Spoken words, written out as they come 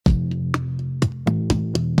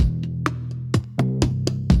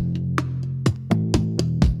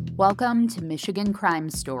Welcome to Michigan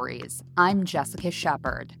Crime Stories. I'm Jessica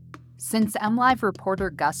Shepard. Since MLive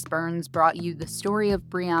reporter Gus Burns brought you the story of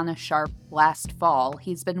Brianna Sharp last fall,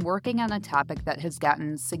 he's been working on a topic that has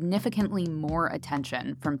gotten significantly more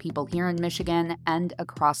attention from people here in Michigan and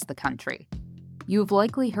across the country. You've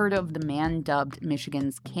likely heard of the man dubbed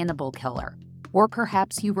Michigan's Cannibal Killer, or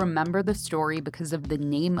perhaps you remember the story because of the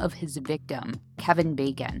name of his victim, Kevin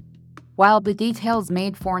Bacon. While the details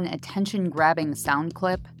made for an attention-grabbing sound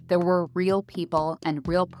clip, there were real people and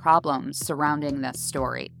real problems surrounding this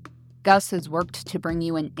story. Gus has worked to bring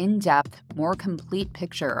you an in-depth, more complete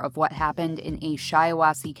picture of what happened in a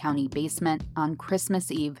Shiawassee County basement on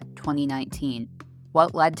Christmas Eve 2019,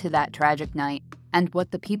 what led to that tragic night, and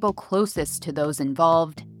what the people closest to those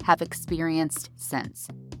involved have experienced since.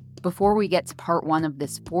 Before we get to part one of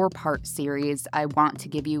this 4-part series, I want to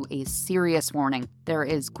give you a serious warning. There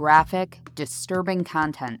is graphic, disturbing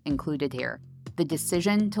content included here. The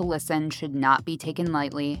decision to listen should not be taken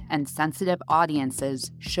lightly, and sensitive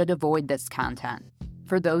audiences should avoid this content.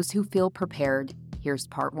 For those who feel prepared, here's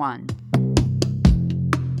part one.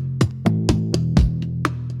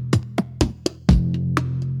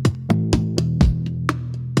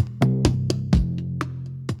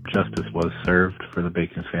 Justice was served for the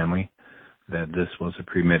Bacon family, that this was a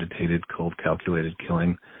premeditated, cold, calculated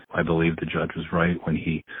killing. I believe the judge was right when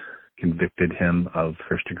he convicted him of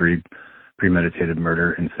first-degree premeditated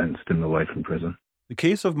murder and sentenced him to life in prison. The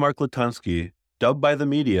case of Mark Lutunsky, dubbed by the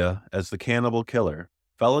media as the Cannibal Killer,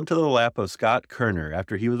 fell into the lap of Scott Kerner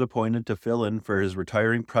after he was appointed to fill in for his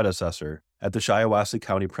retiring predecessor at the Shiawassee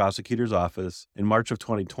County Prosecutor's Office in March of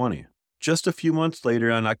 2020. Just a few months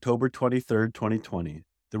later, on October 23, 2020,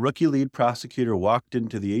 the rookie lead prosecutor walked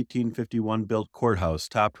into the 1851-built courthouse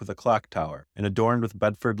topped with a clock tower and adorned with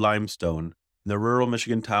Bedford limestone in the rural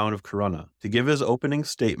Michigan town of Corunna to give his opening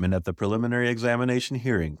statement at the preliminary examination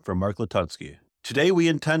hearing for Mark Lutunsky. Today we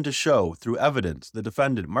intend to show, through evidence, the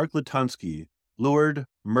defendant, Mark Lutunsky, lured,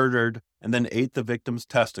 murdered, and then ate the victim's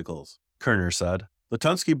testicles, Kerner said.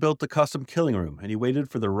 Lutunsky built the custom killing room, and he waited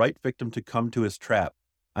for the right victim to come to his trap.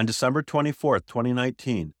 On December 24,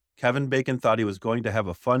 2019, Kevin Bacon thought he was going to have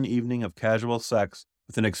a fun evening of casual sex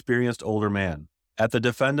with an experienced older man. At the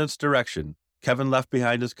defendant's direction, Kevin left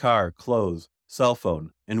behind his car, clothes, cell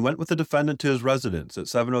phone, and went with the defendant to his residence at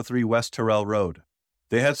 703 West Terrell Road.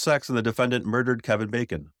 They had sex and the defendant murdered Kevin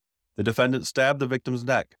Bacon. The defendant stabbed the victim's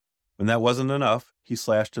neck. When that wasn't enough, he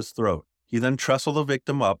slashed his throat. He then trestled the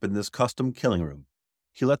victim up in this custom killing room.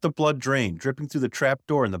 He let the blood drain, dripping through the trap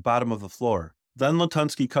door in the bottom of the floor. Then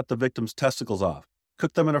Lutunsky cut the victim's testicles off,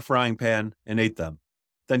 cooked them in a frying pan, and ate them,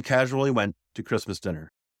 then casually went to Christmas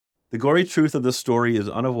dinner. The gory truth of this story is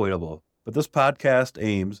unavoidable, but this podcast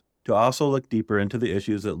aims to also look deeper into the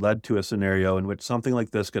issues that led to a scenario in which something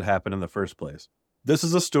like this could happen in the first place. This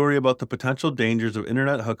is a story about the potential dangers of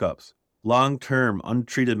internet hookups, long-term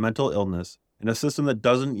untreated mental illness, and a system that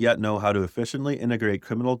doesn't yet know how to efficiently integrate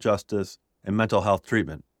criminal justice and mental health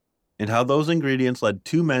treatment, and how those ingredients led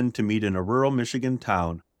two men to meet in a rural Michigan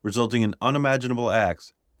town, resulting in unimaginable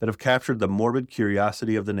acts that have captured the morbid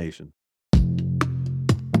curiosity of the nation.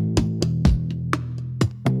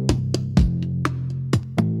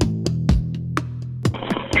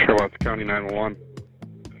 Shiawassee County 911.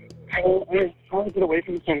 I want to get away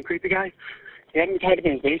from some creepy guy. He had me tied up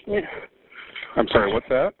in his basement. I'm sorry, what's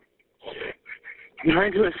that? I'm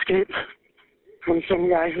trying to escape from some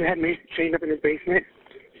guy who had me chained up in his basement.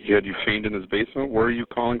 He had you chained in his basement? Where are you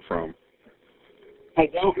calling from? I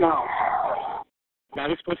don't know. I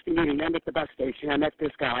was supposed to be meeting him at the bus station. I met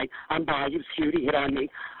this guy. I'm by. He was cute. He hit on me.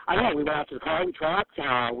 I don't know. We went out to the car. We talked.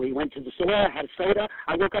 We went to the store. Had a soda.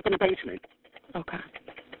 I woke up in the basement. Okay.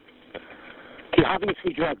 He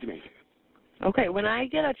obviously drugged me. Okay, when I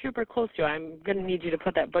get a trooper close to you, I'm going to need you to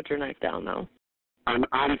put that butcher knife down, though. I'm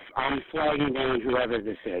flagging down whoever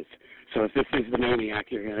this is. So if this is the maniac,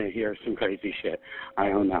 you're going to hear some crazy shit. I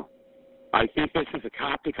don't know. I think this is a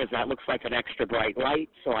cop because that looks like an extra bright light,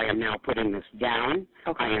 so I am now putting this down.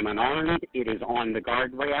 Okay. I am unarmed. It is on the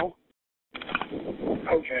guardrail.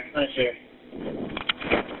 Okay, I see.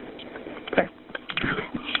 Okay.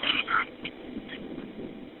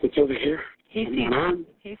 It's over here. He sees you.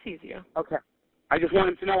 He sees you. Okay. I just want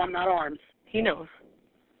him to know I'm not armed. He knows.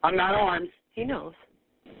 I'm not armed. He knows.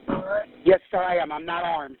 Yes, sir, I am. I'm not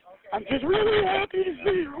armed. I'm just really happy to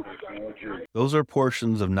see you. Those are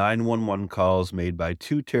portions of 911 calls made by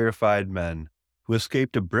two terrified men who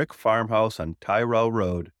escaped a brick farmhouse on Tyrell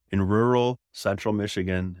Road in rural central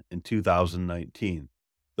Michigan in 2019.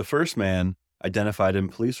 The first man, identified in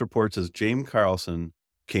police reports as James Carlson,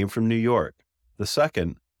 came from New York. The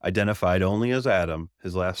second, identified only as Adam,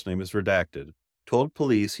 his last name is redacted, told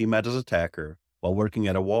police he met his attacker while working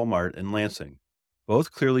at a Walmart in Lansing.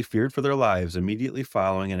 Both clearly feared for their lives immediately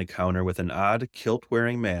following an encounter with an odd,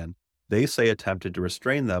 kilt-wearing man they say attempted to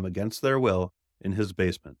restrain them against their will in his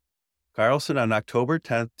basement. Carlson, on October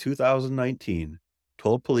 10, 2019,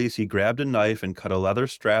 told police he grabbed a knife and cut a leather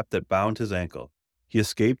strap that bound his ankle. He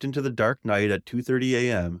escaped into the dark night at 2:30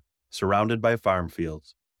 a.m., surrounded by farm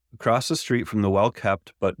fields. Across the street from the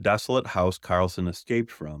well-kept but desolate house Carlson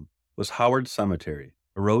escaped from was Howard Cemetery,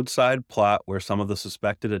 a roadside plot where some of the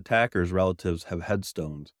suspected attackers' relatives have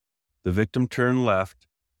headstones. The victim turned left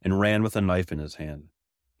and ran with a knife in his hand.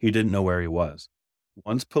 He didn't know where he was.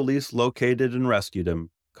 Once police located and rescued him,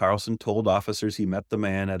 Carlson told officers he met the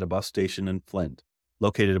man at a bus station in Flint,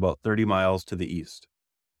 located about 30 miles to the east.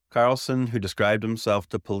 Carlson, who described himself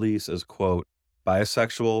to police as, quote,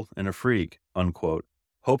 bisexual and a freak, unquote,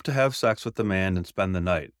 hoped to have sex with the man and spend the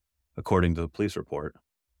night, according to the police report.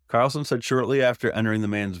 Carlson said shortly after entering the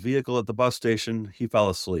man's vehicle at the bus station, he fell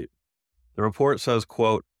asleep. The report says,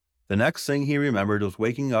 quote, the next thing he remembered was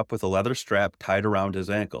waking up with a leather strap tied around his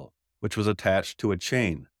ankle, which was attached to a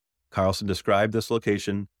chain. Carlson described this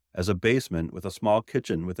location as a basement with a small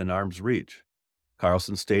kitchen within arm's reach.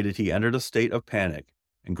 Carlson stated he entered a state of panic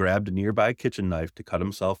and grabbed a nearby kitchen knife to cut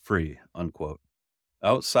himself free, unquote.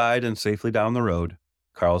 Outside and safely down the road,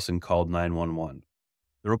 Carlson called 911.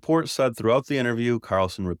 The report said throughout the interview,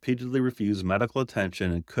 Carlson repeatedly refused medical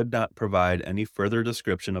attention and could not provide any further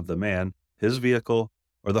description of the man, his vehicle,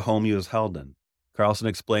 or the home he was held in. Carlson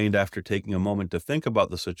explained after taking a moment to think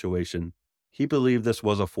about the situation, he believed this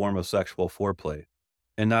was a form of sexual foreplay,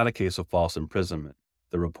 and not a case of false imprisonment,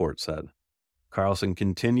 the report said. Carlson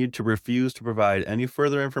continued to refuse to provide any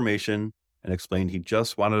further information and explained he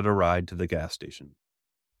just wanted a ride to the gas station.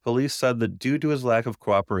 Police said that due to his lack of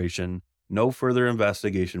cooperation, no further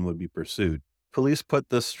investigation would be pursued. Police put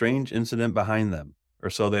this strange incident behind them, or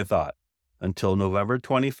so they thought, until November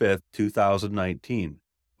 25, 2019,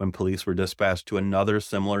 when police were dispatched to another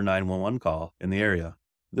similar 911 call in the area.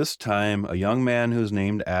 This time, a young man who's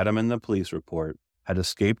named Adam in the police report had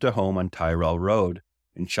escaped a home on Tyrell Road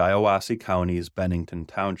in Shiawassee County's Bennington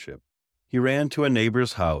Township. He ran to a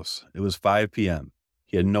neighbor's house. It was 5 p.m.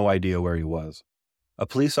 He had no idea where he was. A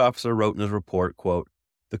police officer wrote in his report, quote,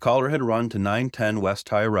 the caller had run to 910 West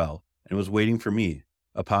Tyrell and was waiting for me.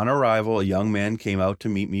 Upon arrival, a young man came out to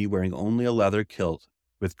meet me wearing only a leather kilt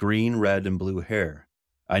with green, red, and blue hair.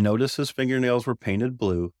 I noticed his fingernails were painted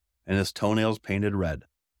blue and his toenails painted red.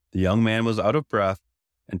 The young man was out of breath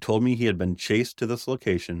and told me he had been chased to this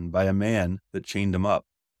location by a man that chained him up,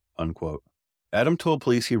 unquote. Adam told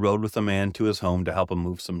police he rode with a man to his home to help him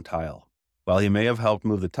move some tile. While he may have helped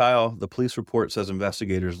move the tile, the police report says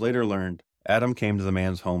investigators later learned Adam came to the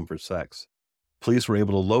man's home for sex. Police were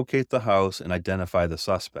able to locate the house and identify the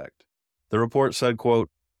suspect. The report said, quote,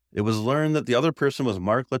 it was learned that the other person was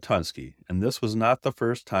Mark Latunsky, and this was not the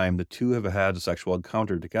first time the two have had a sexual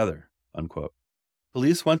encounter together, unquote.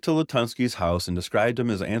 Police went to Latunsky's house and described him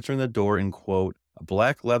as answering the door in, quote, a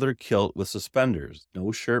black leather kilt with suspenders,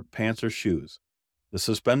 no shirt, pants, or shoes. The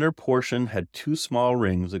suspender portion had two small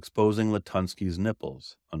rings exposing Latunsky's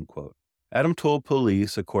nipples, unquote. Adam told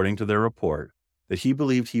police, according to their report, that he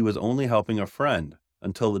believed he was only helping a friend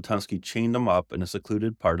until Latunsky chained him up in a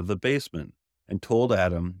secluded part of the basement and told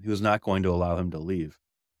Adam he was not going to allow him to leave.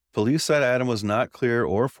 Police said Adam was not clear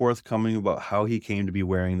or forthcoming about how he came to be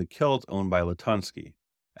wearing the kilt owned by Latunsky.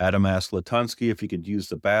 Adam asked Latunsky if he could use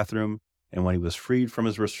the bathroom, and when he was freed from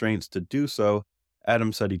his restraints to do so,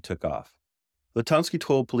 Adam said he took off. Latunsky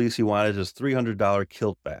told police he wanted his $300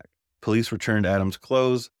 kilt back. Police returned Adam's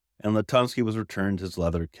clothes, and Latunsky was returned his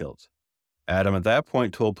leather kilt. Adam at that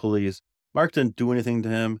point told police Mark didn't do anything to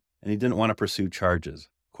him, and he didn't want to pursue charges,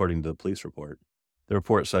 according to the police report. The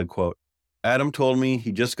report said, quote, Adam told me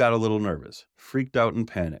he just got a little nervous, freaked out and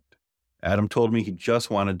panicked. Adam told me he just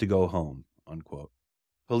wanted to go home, unquote.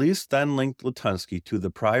 Police then linked Latunsky to the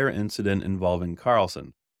prior incident involving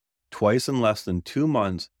Carlson. Twice in less than 2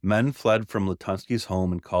 months, men fled from Latunsky's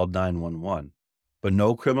home and called 911. But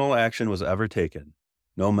no criminal action was ever taken,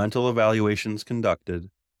 no mental evaluations conducted,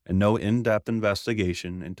 and no in-depth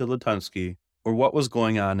investigation into Latunsky or what was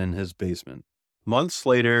going on in his basement. Months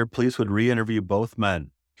later, police would re-interview both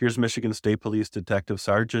men. Here's Michigan State Police Detective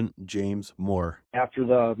Sergeant James Moore. After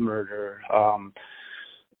the murder,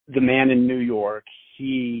 the man in New York,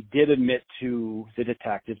 he did admit to the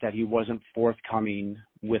detective that he wasn't forthcoming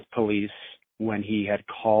with police when he had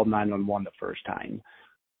called 911 the first time.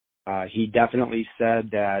 He definitely said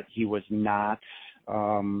that he was not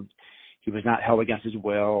held against his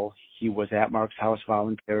will. He was at Mark's house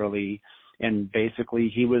voluntarily, and basically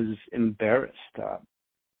he was embarrassed.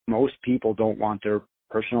 most people don't want their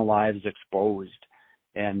personal lives exposed,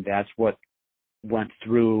 and that's what went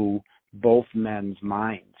through both men's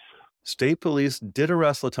minds. State police did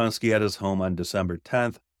arrest Lutunsky at his home on December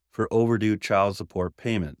 10th for overdue child support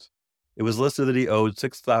payments. It was listed that he owed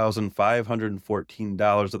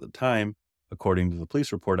 $6,514 at the time, according to the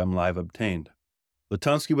police report MLive obtained.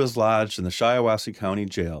 Lutunsky was lodged in the Shiawassee County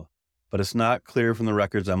Jail, but it's not clear from the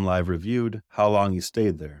records MLive reviewed how long he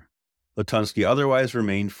stayed there. Lutunsky otherwise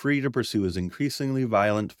remained free to pursue his increasingly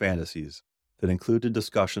violent fantasies that included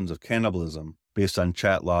discussions of cannibalism based on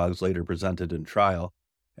chat logs later presented in trial,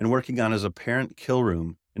 and working on his apparent kill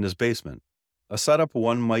room in his basement, a setup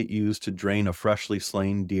one might use to drain a freshly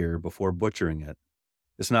slain deer before butchering it.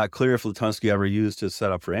 It's not clear if Lutunsky ever used his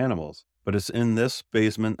setup for animals, but it's in this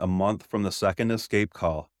basement a month from the second escape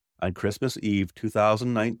call on Christmas Eve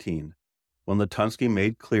 2019, when Lutunsky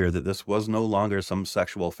made clear that this was no longer some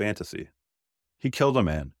sexual fantasy. He killed a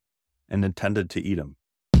man and intended to eat him.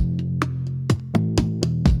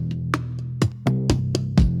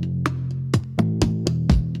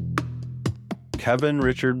 Kevin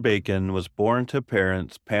Richard Bacon was born to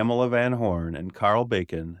parents Pamela Van Horn and Carl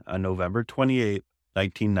Bacon on November 28,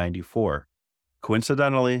 1994.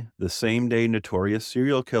 Coincidentally, the same day notorious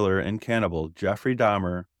serial killer and cannibal Jeffrey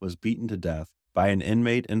Dahmer was beaten to death by an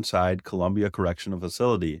inmate inside Columbia Correctional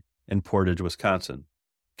Facility in Portage, Wisconsin.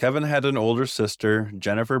 Kevin had an older sister,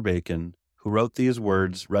 Jennifer Bacon, who wrote these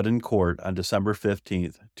words read in court on December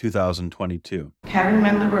 15, 2022. Kevin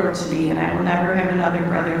meant the world to me, and I will never have another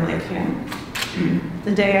brother like him.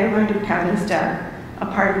 The day I learned of Kevin's death, a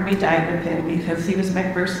part of me died with him because he was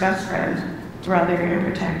my first best friend, brother, and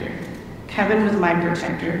protector. Kevin was my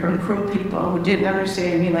protector from cruel people who didn't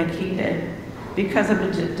understand me like he did because of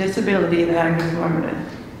the disability that I was born with.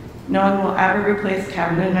 No one will ever replace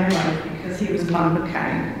Kevin in my life because he was one of a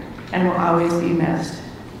kind and will always be missed.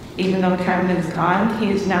 Even though Kevin is gone,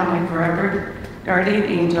 he is now my forever guardian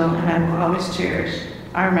angel, and I will always cherish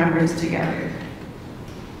our memories together.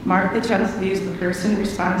 Mark Lutunsky is the person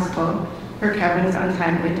responsible for Kevin's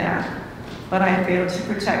untimely death, but I failed to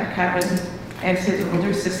protect Kevin as his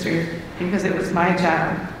older sister because it was my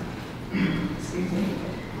job,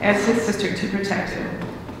 as his sister, to protect him.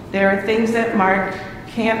 There are things that Mark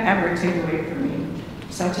can't ever take away from me,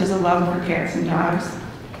 such as a love for cats and dogs,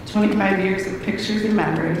 25 years of pictures and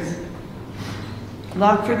memories,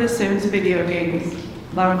 love for The Sims video games,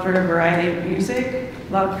 love for a variety of music,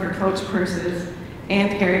 love for Coach purses,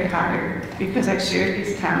 and Harry Potter, because I shared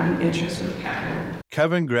these common interests with Kevin.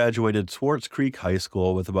 Kevin graduated Swartz Creek High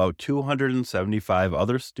School with about 275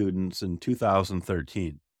 other students in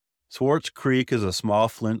 2013. Swartz Creek is a small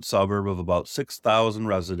Flint suburb of about 6,000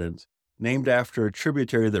 residents, named after a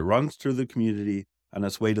tributary that runs through the community on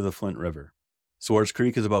its way to the Flint River. Swartz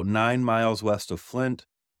Creek is about 9 miles west of Flint,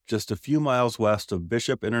 just a few miles west of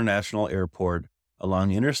Bishop International Airport,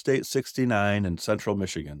 along Interstate 69 in central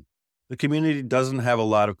Michigan. The community doesn't have a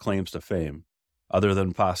lot of claims to fame, other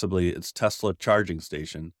than possibly its Tesla charging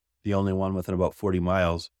station, the only one within about 40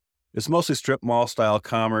 miles. It's mostly strip mall-style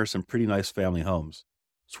commerce and pretty nice family homes.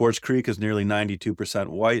 Swartz Creek is nearly 92%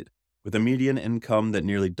 white, with a median income that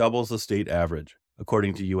nearly doubles the state average,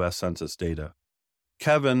 according to U.S. Census data.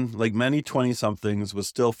 Kevin, like many 20-somethings, was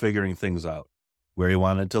still figuring things out. Where he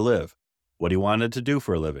wanted to live, what he wanted to do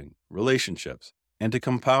for a living, relationships, and to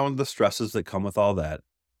compound the stresses that come with all that,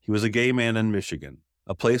 he was a gay man in Michigan,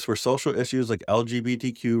 a place where social issues like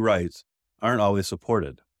LGBTQ rights aren't always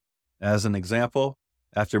supported. As an example,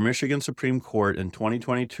 after Michigan Supreme Court in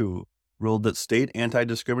 2022 ruled that state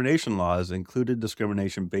anti-discrimination laws included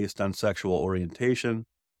discrimination based on sexual orientation,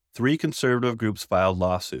 3 conservative groups filed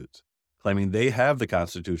lawsuits, claiming they have the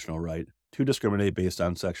constitutional right to discriminate based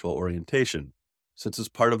on sexual orientation, since it's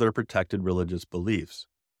part of their protected religious beliefs.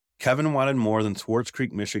 Kevin wanted more than Swartz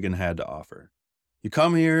Creek, Michigan had to offer. You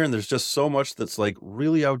come here and there's just so much that's like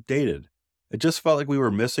really outdated. It just felt like we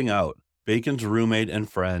were missing out. Bacon's roommate and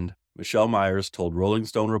friend, Michelle Myers, told Rolling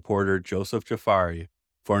Stone reporter Joseph Jafari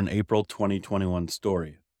for an April 2021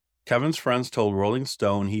 story. Kevin's friends told Rolling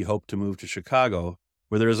Stone he hoped to move to Chicago,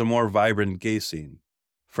 where there is a more vibrant gay scene.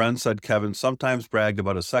 Friends said Kevin sometimes bragged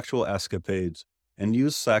about his sexual escapades and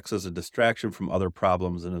used sex as a distraction from other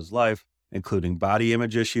problems in his life, including body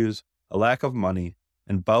image issues, a lack of money,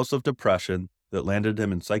 and bouts of depression that landed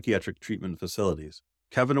him in psychiatric treatment facilities.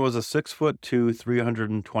 Kevin was a 6'2",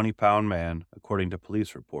 320-pound man, according to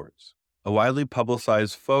police reports. A widely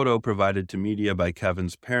publicized photo provided to media by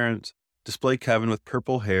Kevin's parents displayed Kevin with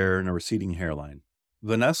purple hair and a receding hairline.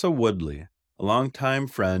 Vanessa Woodley, a longtime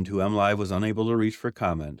friend who MLive was unable to reach for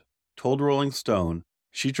comment, told Rolling Stone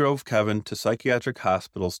She drove Kevin to psychiatric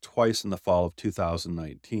hospitals twice in the fall of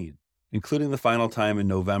 2019, including the final time in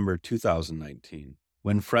November 2019,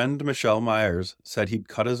 when friend Michelle Myers said he'd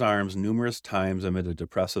cut his arms numerous times amid a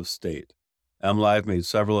depressive state. MLive made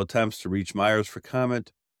several attempts to reach Myers for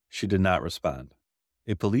comment. She did not respond.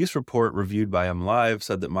 A police report reviewed by MLive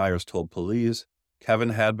said that Myers told police Kevin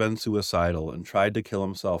had been suicidal and tried to kill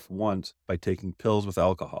himself once by taking pills with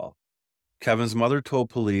alcohol. Kevin's mother told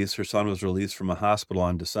police her son was released from a hospital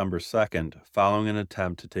on December 2nd following an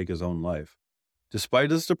attempt to take his own life. Despite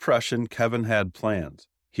his depression, Kevin had plans.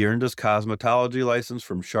 He earned his cosmetology license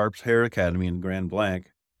from Sharp's Hair Academy in Grand Blanc,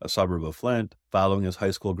 a suburb of Flint, following his high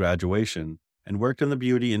school graduation, and worked in the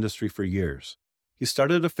beauty industry for years. He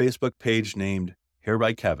started a Facebook page named Hair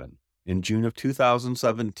by Kevin in June of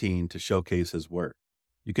 2017 to showcase his work.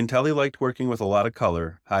 You can tell he liked working with a lot of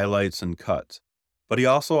color, highlights, and cuts. But he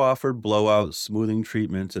also offered blowouts, smoothing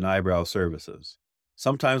treatments, and eyebrow services,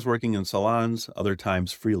 sometimes working in salons, other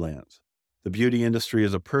times freelance. The beauty industry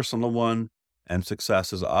is a personal one, and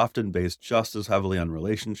success is often based just as heavily on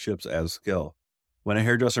relationships as skill. When a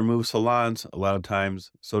hairdresser moves salons, a lot of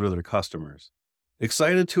times, so do their customers.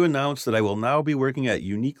 Excited to announce that I will now be working at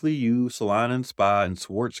Uniquely You Salon and Spa in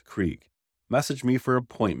Swartz Creek. Message me for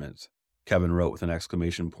appointments, Kevin wrote with an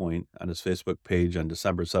exclamation point on his Facebook page on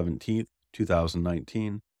December 17th,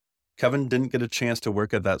 2019. Kevin didn't get a chance to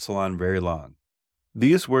work at that salon very long.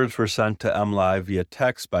 These words were sent to MLive via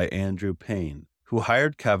text by Andrew Payne, who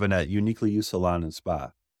hired Kevin at Uniquely You Salon and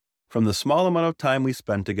Spa. From the small amount of time we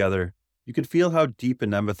spent together, you could feel how deep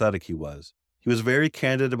and empathetic he was. He was very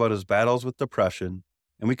candid about his battles with depression,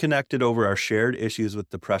 and we connected over our shared issues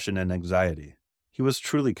with depression and anxiety. He was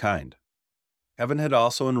truly kind. Kevin had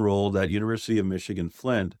also enrolled at University of Michigan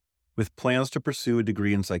Flint with plans to pursue a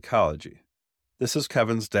degree in psychology. This is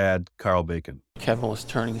Kevin's dad, Carl Bacon. Kevin was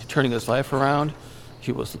turning his life around.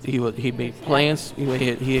 He made plans.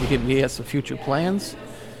 He had some future plans.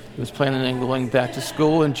 He was planning on going back to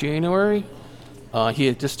school in January. He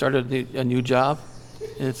had just started a new job,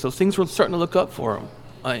 and so things were starting to look up for him.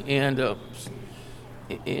 And the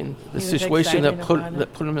situation that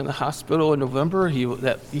put him in the hospital in November,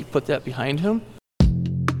 he put that behind him.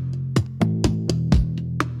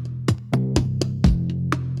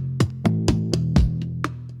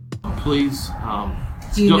 Please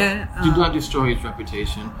do not destroy his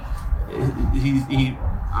reputation. He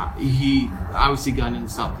obviously got into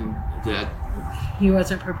something that he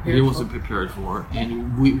wasn't prepared for,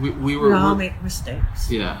 and we all make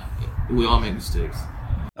mistakes. Yeah, we all make mistakes.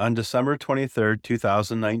 On December 23rd,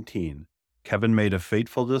 2019, Kevin made a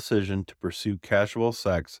fateful decision to pursue casual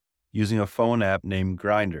sex using a phone app named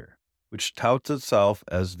Grindr, which touts itself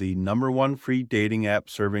as the #1 free dating app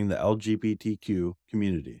serving the LGBTQ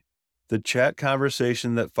community. The chat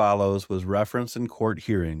conversation that follows was referenced in court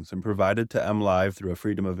hearings and provided to MLive through a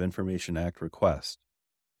Freedom of Information Act request.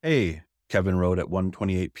 Hey, Kevin wrote at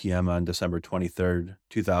 1:28 p.m. on December 23,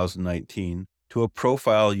 2019, to a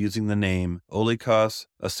profile using the name Olikos,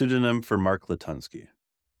 a pseudonym for Mark Latunsky.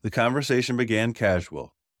 The conversation began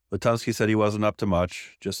casual. Latunsky said he wasn't up to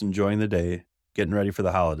much, just enjoying the day, getting ready for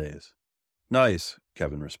the holidays. Nice,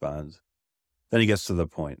 Kevin responds. Then he gets to the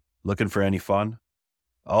point. Looking for any fun?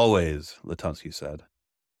 Always, Latunsky said.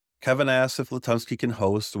 Kevin asks if Latunsky can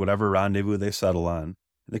host whatever rendezvous they settle on, and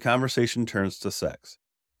the conversation turns to sex.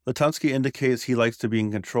 Latunsky indicates he likes to be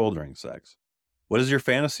in control during sex. What is your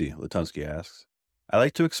fantasy? Latunsky asks. I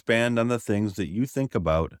like to expand on the things that you think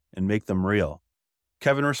about and make them real.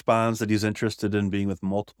 Kevin responds that he's interested in being with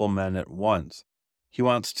multiple men at once. He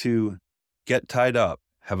wants to get tied up,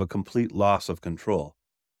 have a complete loss of control.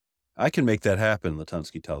 I can make that happen,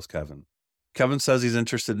 Latunsky tells Kevin. Kevin says he's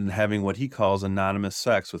interested in having what he calls anonymous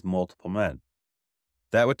sex with multiple men.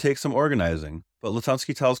 That would take some organizing, but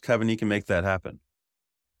Latunsky tells Kevin he can make that happen.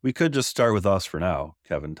 We could just start with us for now,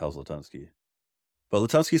 Kevin tells Latunsky. But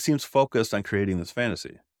Latunsky seems focused on creating this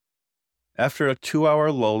fantasy. After a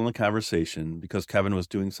 2-hour lull in the conversation, because Kevin was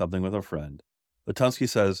doing something with a friend, Latunsky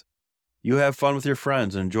says, You have fun with your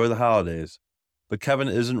friends and enjoy the holidays. But Kevin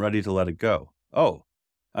isn't ready to let it go. Oh,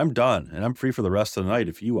 I'm done, and I'm free for the rest of the night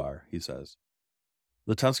if you are, he says.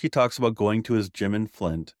 Latunsky talks about going to his gym in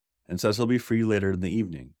Flint and says he'll be free later in the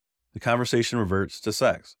evening. The conversation reverts to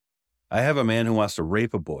sex. I have a man who wants to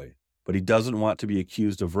rape a boy, but he doesn't want to be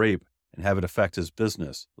accused of rape and have it affect his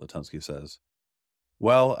business, Latunsky says.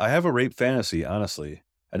 Well, I have a rape fantasy, honestly.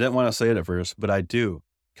 I didn't want to say it at first, but I do,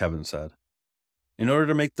 Kevin said. In order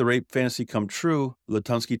to make the rape fantasy come true,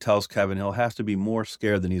 Latunsky tells Kevin he'll have to be more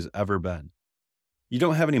scared than he's ever been. You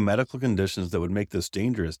don't have any medical conditions that would make this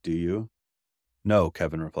dangerous, do you? No,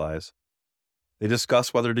 Kevin replies. They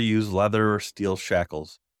discuss whether to use leather or steel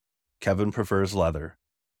shackles. Kevin prefers leather.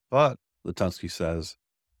 But, Latunsky says,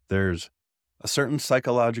 there's a certain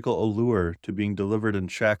psychological allure to being delivered in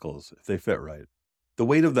shackles if they fit right. The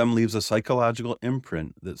weight of them leaves a psychological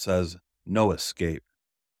imprint that says, no escape.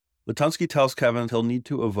 Latunsky tells Kevin he'll need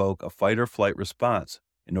to evoke a fight-or-flight response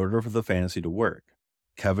in order for the fantasy to work.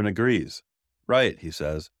 Kevin agrees. Right, he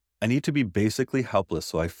says, I need to be basically helpless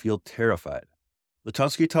so I feel terrified.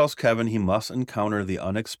 Latunsky tells Kevin he must encounter the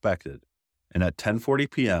unexpected, and at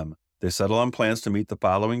 10:40 p.m., they settle on plans to meet the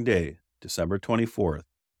following day, December 24th,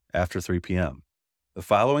 after 3 p.m. The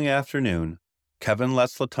following afternoon, Kevin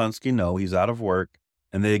lets Latunsky know he's out of work,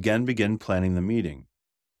 and they again begin planning the meeting.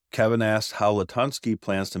 Kevin asks how Latunsky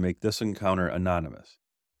plans to make this encounter anonymous.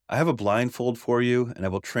 I have a blindfold for you, and I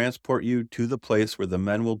will transport you to the place where the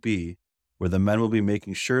men will be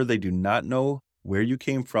making sure they do not know where you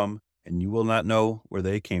came from, and you will not know where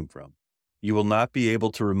they came from. You will not be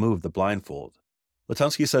able to remove the blindfold.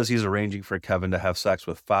 Latunsky says he's arranging for Kevin to have sex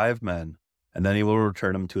with 5 men, and then he will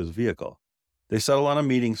return him to his vehicle. They settle on a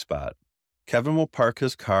meeting spot. Kevin will park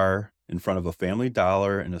his car in front of a Family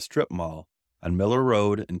Dollar in a strip mall on Miller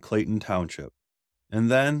Road in Clayton Township. And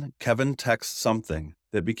then Kevin texts something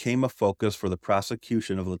that became a focus for the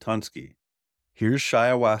prosecution of Latunsky. Here's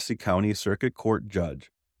Shiawassee County Circuit Court Judge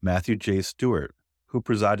Matthew J. Stewart, who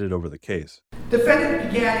presided over the case.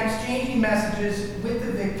 Defendant began exchanging messages with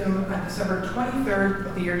the victim on December 23rd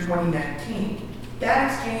of the year 2019.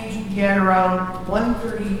 That exchange began around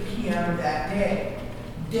 1:30 p.m. that day.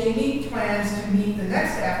 They made plans to meet the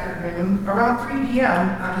next afternoon around 3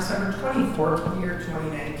 p.m. on December 24th of the year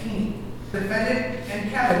 2019. The defendant and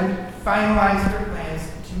Kevin finalized their plans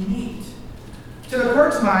to meet. To the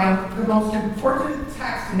court's mind, the most important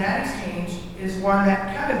text in that exchange is one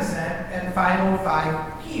that Kevin sent at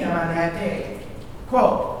 5:05 p.m. on that day.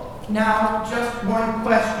 Quote, now just one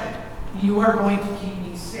question. You are going to keep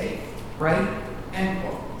me safe, right? End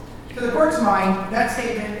quote. To the court's mind, that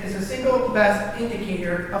statement is a single best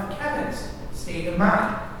indicator of Kevin's state of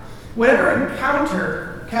mind. Whatever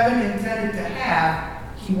encounter Kevin intended to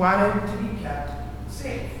have, he wanted to be kept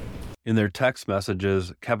safe. In their text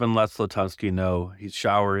messages, Kevin lets Latunsky know he's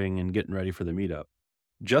showering and getting ready for the meetup.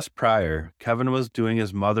 Just prior, Kevin was doing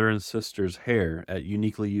his mother and sister's hair at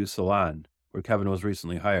Uniquely You Salon, where Kevin was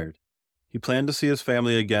recently hired. He planned to see his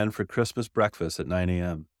family again for Christmas breakfast at 9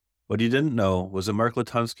 a.m. What he didn't know was that Mark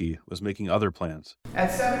Latunsky was making other plans. At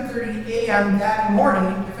 7:30 a.m. that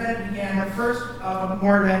morning, the defendant began the first of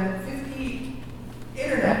more than 50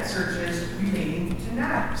 internet searches relating to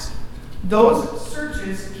knives. Those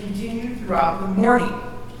searches continued throughout the morning.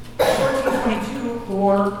 At 14:22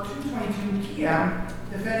 or 2:22 p.m.,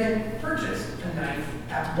 the defendant purchased a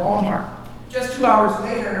knife at Walmart. Just 2 hours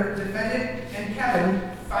later, the defendant and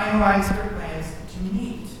Kevin finalized their plans to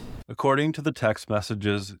meet. According to the text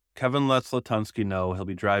messages, Kevin lets Latunsky know he'll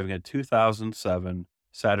be driving a 2007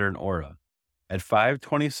 Saturn Aura. At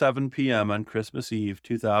 5:27 p.m. on Christmas Eve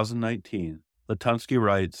 2019, Latunsky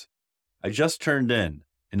writes, I just turned in,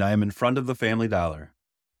 and I am in front of the Family Dollar.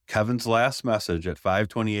 Kevin's last message at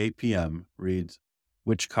 5:28 p.m. reads,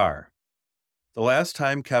 which car? The last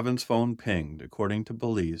time Kevin's phone pinged, according to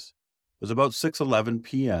police, was about 6:11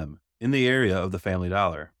 p.m. in the area of the Family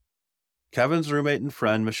Dollar. Kevin's roommate and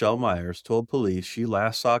friend Michelle Myers told police she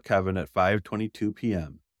last saw Kevin at 5:22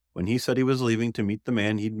 p.m. when he said he was leaving to meet the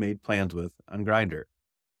man he'd made plans with on Grindr.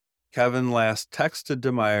 Kevin last texted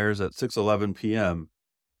to Myers at 6:11 p.m.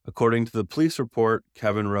 According to the police report,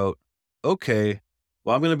 Kevin wrote, okay,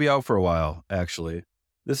 well, I'm going to be out for a while, actually.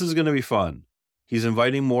 This is going to be fun. He's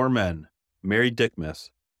inviting more men. Merry Dickmas.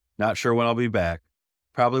 Not sure when I'll be back.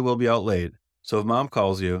 Probably will be out late. So if mom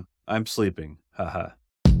calls you, I'm sleeping. Haha.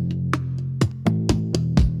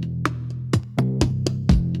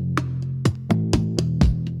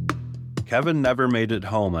 Kevin never made it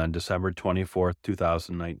home on December 24th,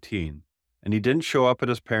 2019, and he didn't show up at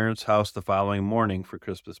his parents' house the following morning for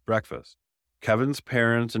Christmas breakfast. Kevin's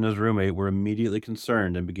parents and his roommate were immediately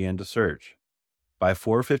concerned and began to search. By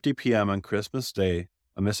 4:50 p.m. on Christmas Day,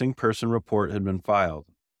 a missing person report had been filed.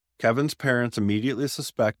 Kevin's parents immediately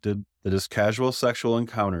suspected that his casual sexual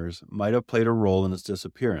encounters might have played a role in his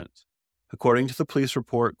disappearance. According to the police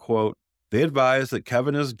report, quote, they advised that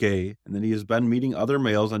Kevin is gay and that he has been meeting other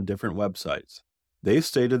males on different websites. They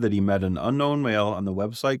stated that he met an unknown male on the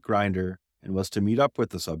website Grindr and was to meet up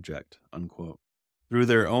with the subject, unquote. Through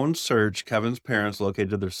their own search, Kevin's parents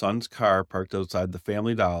located their son's car parked outside the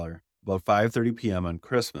Family Dollar about 5:30 p.m. on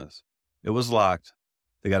Christmas. It was locked.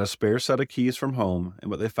 They got a spare set of keys from home, and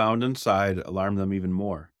what they found inside alarmed them even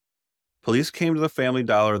more. Police came to the Family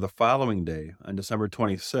Dollar the following day, on December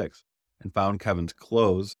 26th, and found Kevin's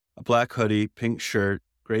clothes, a black hoodie, pink shirt,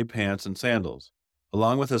 gray pants, and sandals,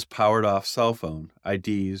 along with his powered-off cell phone,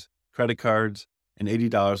 IDs, credit cards, and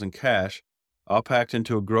 $80 in cash, all packed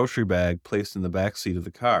into a grocery bag placed in the back seat of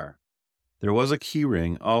the car. There was a key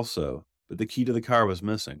ring also, but the key to the car was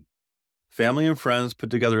missing. Family and friends put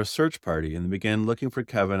together a search party and began looking for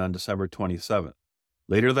Kevin on December 27th.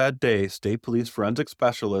 Later that day, state police forensic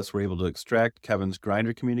specialists were able to extract Kevin's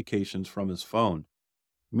Grindr communications from his phone.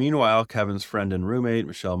 Meanwhile, Kevin's friend and roommate,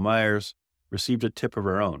 Michelle Myers, received a tip of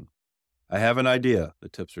her own. "I have an idea," the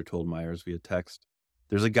tipster told Myers via text.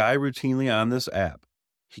 "There's a guy routinely on this app.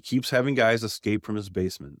 He keeps having guys escape from his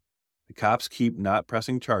basement. The cops keep not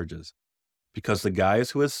pressing charges because the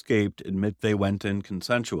guys who escaped admit they went in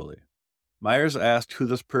consensually." Myers asked who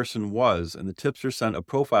this person was, and the tipster sent a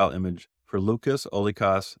profile image for Lucas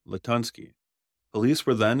Olikas Latunsky. Police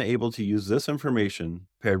were then able to use this information,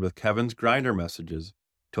 paired with Kevin's Grindr messages,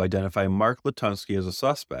 to identify Mark Latunsky as a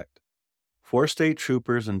suspect. 4 state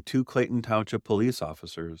troopers and 2 Clayton Township police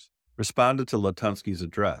officers responded to Latunsky's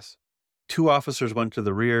address. 2 officers went to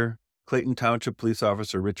the rear, Clayton Township Police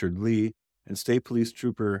Officer Richard Lee and State Police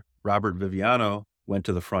Trooper Robert Viviano went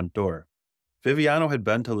to the front door. Viviano had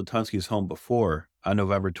been to Latunsky's home before, on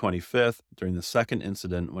November 25th, during the second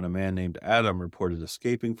incident when a man named Adam reported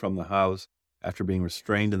escaping from the house after being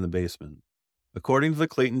restrained in the basement. According to the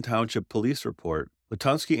Clayton Township Police report,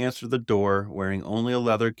 Latunsky answered the door wearing only a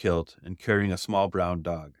leather kilt and carrying a small brown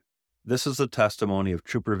dog. This is the testimony of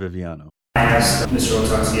Trooper Viviano. I asked Mr.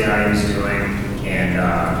 Latunsky how he was doing and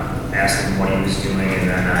asked him what he was doing, and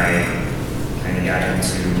then I kind of got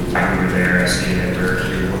into why we were there. I stated that we were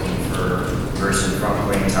here looking for a person from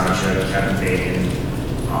Clayton Township, Kevin Bacon.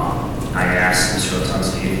 I asked Mr.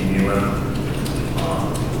 Latunsky if he knew him.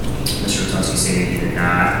 Mr. Latunsky stated he did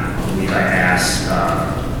not. I believe I asked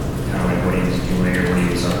kind of like what he was doing or what he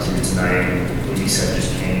was up to tonight. And he said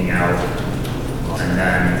just hanging out. And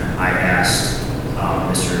then I asked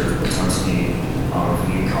Mr. Latunsky if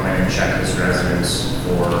he could come in and check his residence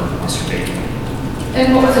for Mr. Bacon.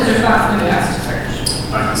 And what was his response when you asked to search?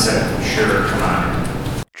 He said, "Sure, come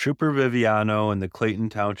on." Trooper Viviano and the Clayton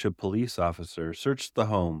Township police officer searched the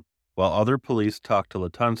home while other police talked to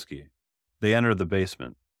Latunsky. They entered the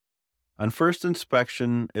basement. On first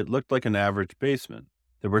inspection, it looked like an average basement.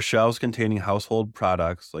 There were shelves containing household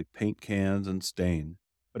products like paint cans and stain.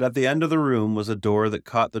 But at the end of the room was a door that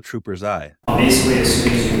caught the trooper's eye. Basically, as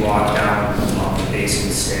soon as you walk down the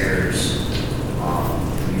basement stairs,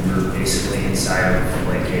 we were basically inside of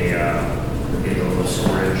like a big little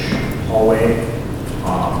storage hallway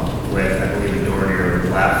with, I believe, a door to your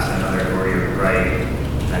left, another door to your right,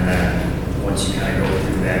 and then once you kind of go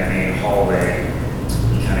through that main hallway,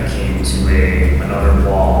 you kind of came to another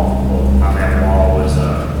wall. Well, on that wall was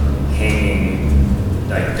a hanging,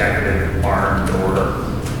 like, decorative barn door,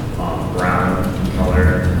 brown in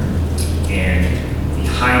color, and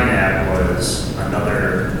behind that was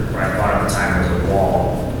another, what I thought at the time was a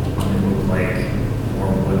wall. It looked like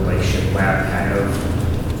more wood, like shiplap kind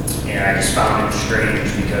of, and I just found it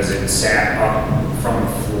strange because it sat up from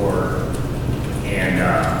the floor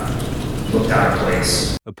and looked out of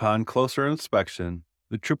place. Upon closer inspection,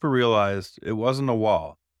 the trooper realized it wasn't a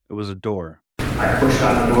wall, it was a door. I pushed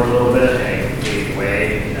on the door a little bit and it gave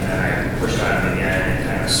way, and then I pushed on it again and it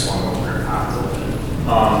kind of swung over and popped open.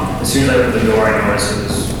 As soon as I opened the door, I noticed it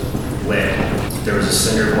was lit. There was a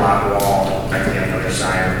cinder block wall right on the other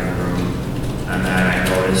side of the room, and then I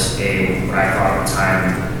noticed what I thought at the time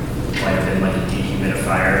might have been like a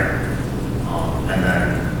dehumidifier, and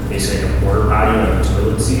then basically a porta potty, like a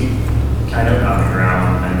toilet seat, kind of on the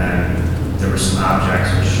ground, and then there were some objects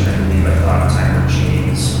which I believe I thought at the time were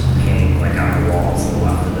chains hanging like on the walls to the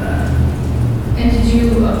left of that. And did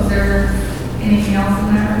you observe anything else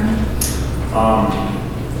in that room?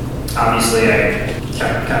 Obviously, I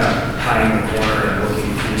kept kind of hiding in the corner and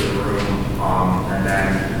looking through the room, and then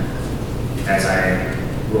as I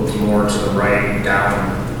looked more to the right and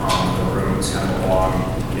down the room, it's kind of a long,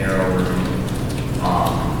 narrow room.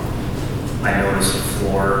 I noticed the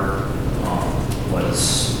floor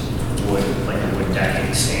was wood, like a wood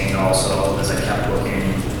decking stained also. As I kept looking,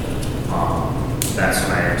 that's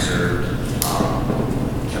when I observed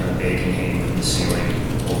Kevin Bacon hanging from the ceiling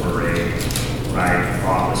over what I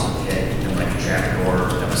thought was a pit and like a trap door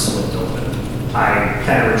that was slipped open. I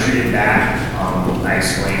kind of retreated back. I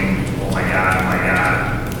exclaimed, oh my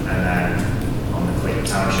God, and then the Clayton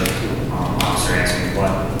Township officer asked me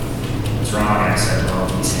what's wrong, and I said, well,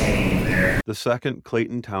 he's hanging there. The second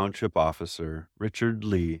Clayton Township officer, Richard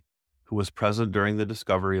Lee, who was present during the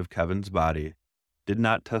discovery of Kevin's body, did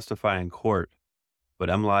not testify in court, but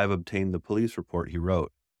MLive obtained the police report he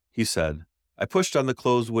wrote. He said. I pushed on the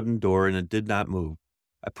closed wooden door and it did not move.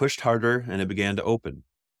 I pushed harder and it began to open.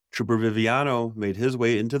 Trooper Viviano made his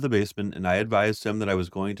way into the basement and I advised him that I was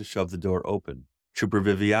going to shove the door open. Trooper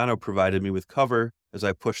Viviano provided me with cover as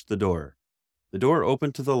I pushed the door. The door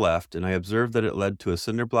opened to the left and I observed that it led to a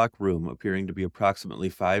cinder block room appearing to be approximately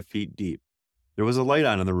 5 feet deep. There was a light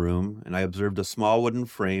on in the room and I observed a small wooden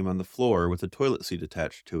frame on the floor with a toilet seat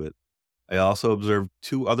attached to it. I also observed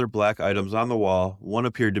 2 other black items on the wall. One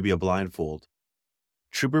appeared to be a blindfold.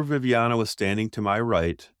 Trooper Viviano was standing to my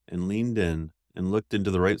right and leaned in and looked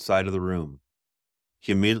into the right side of the room.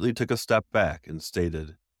 He immediately took a step back and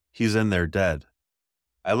stated, "He's in there dead."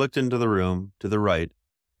 I looked into the room to the right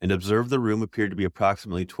and observed the room appeared to be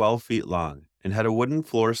approximately 12 feet long and had a wooden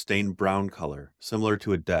floor stained brown color, similar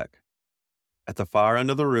to a deck. At the far end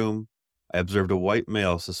of the room, I observed a white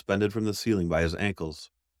male suspended from the ceiling by his ankles.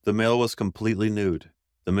 The male was completely nude.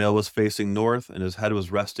 The male was facing north and his head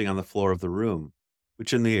was resting on the floor of the room,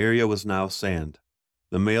 which in the area was now sand.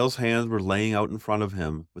 The male's hands were laying out in front of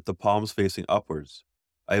him, with the palms facing upwards.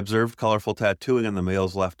 I observed colorful tattooing on the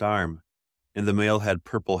male's left arm, and the male had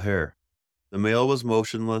purple hair. The male was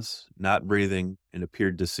motionless, not breathing, and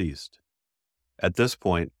appeared deceased. At this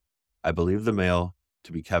point, I believe the male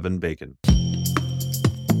to be Kevin Bacon.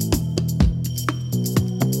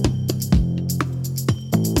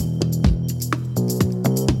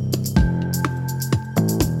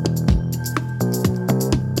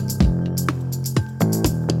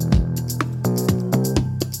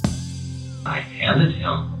 Handed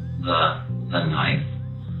him the knife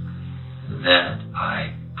that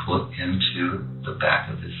I put into the back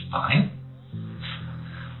of his spine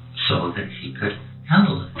so that he could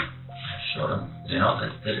handle it. I showed him,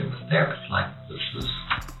 that it was there. It's like, this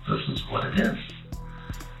is what it is.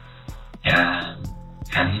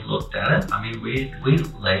 And he looked at it. I mean, we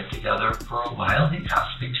laid together for a while. He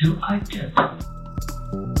asked me to. I did.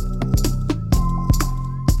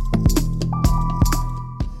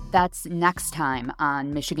 That's next time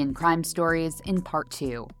on Michigan Crime Stories in Part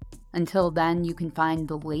 2. Until then, you can find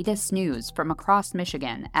the latest news from across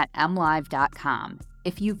Michigan at mlive.com.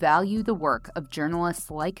 If you value the work of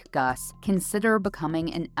journalists like Gus, consider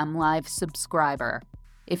becoming an MLive subscriber.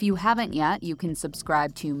 If you haven't yet, you can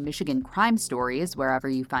subscribe to Michigan Crime Stories wherever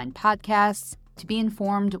you find podcasts to be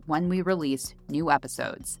informed when we release new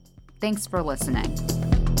episodes. Thanks for listening.